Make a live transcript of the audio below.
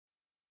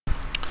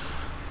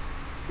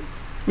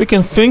We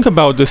can think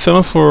about the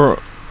Semaphore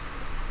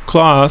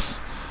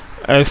class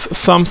as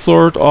some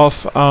sort of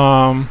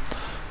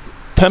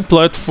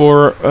template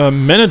for a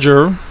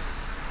manager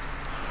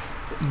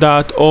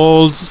that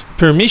holds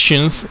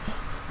permissions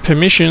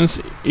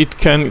it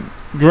can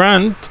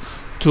grant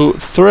to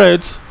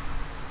threads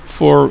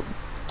for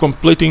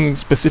completing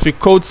specific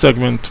code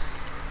segment.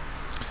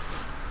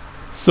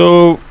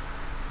 So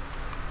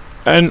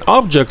an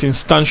object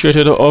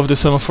instantiated of the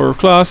Semaphore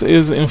class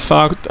is in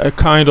fact a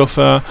kind of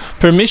a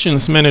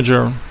permissions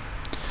manager.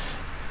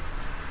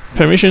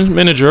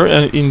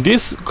 And in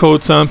this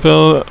code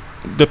sample,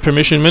 the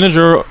permission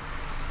manager,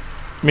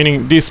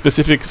 meaning this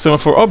specific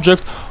Semaphore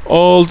object,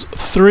 holds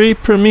 3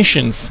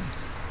 permissions.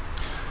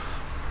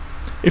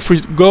 If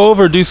we go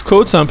over this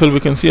code sample, we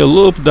can see a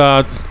loop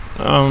that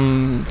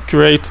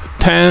creates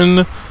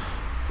 10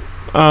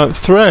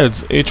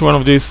 threads. Each one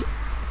of these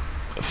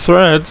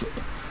threads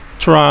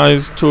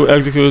tries to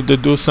execute the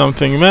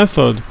doSomething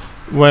method.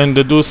 When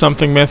the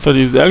doSomething method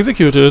is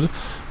executed,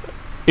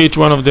 each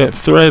one of the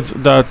threads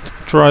that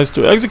tries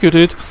to execute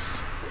it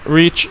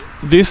reach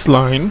this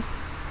line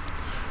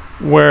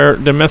where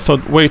the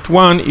method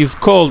wait1 is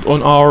called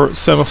on our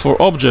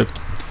Semaphore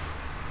object.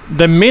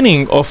 The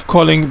meaning of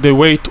calling the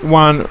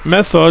wait1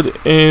 method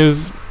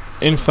is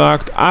in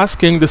fact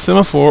asking the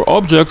Semaphore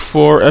object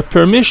for a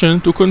permission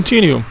to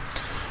continue.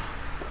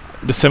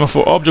 The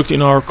Semaphore object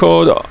in our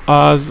code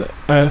has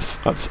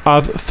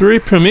 3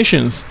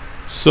 permissions.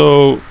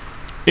 So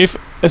if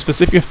a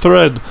specific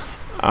thread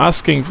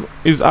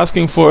is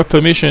asking for a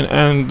permission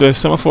and the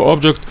Semaphore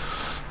object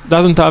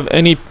doesn't have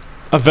any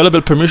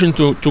available permission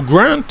to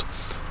grant,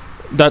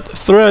 that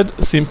thread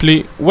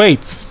simply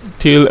waits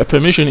till a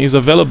permission is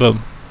available.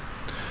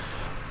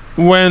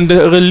 When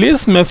the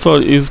release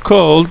method is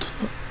called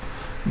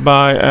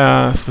by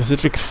a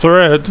specific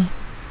thread,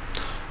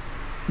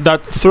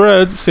 that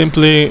thread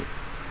simply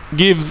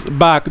gives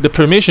back the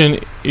permission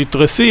it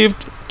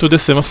received to the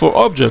Semaphore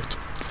object.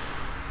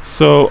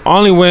 So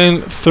only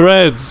when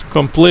threads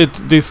complete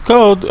this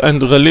code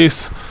and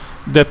release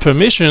the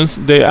permissions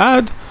they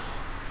add,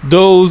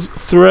 those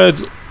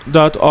threads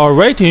that are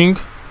waiting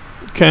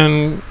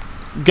can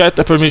get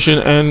a permission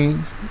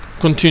and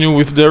continue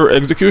with their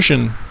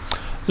execution.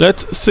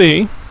 Let's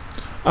see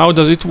how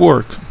does it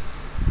work.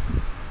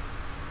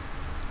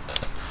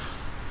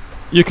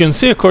 You can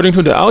see according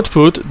to the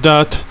output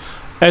that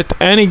at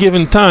any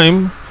given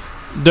time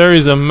there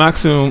is a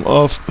maximum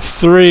of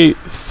 3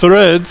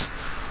 threads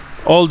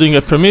holding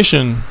a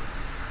permission,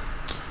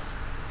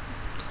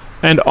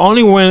 and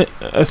only when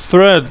a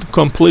thread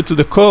completes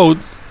the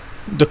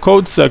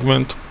code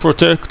segment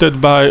protected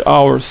by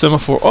our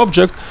Semaphore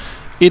object,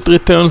 it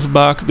returns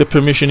back the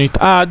permission it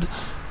had,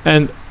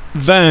 and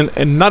then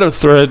another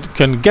thread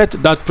can get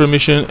that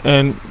permission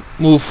and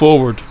move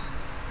forward.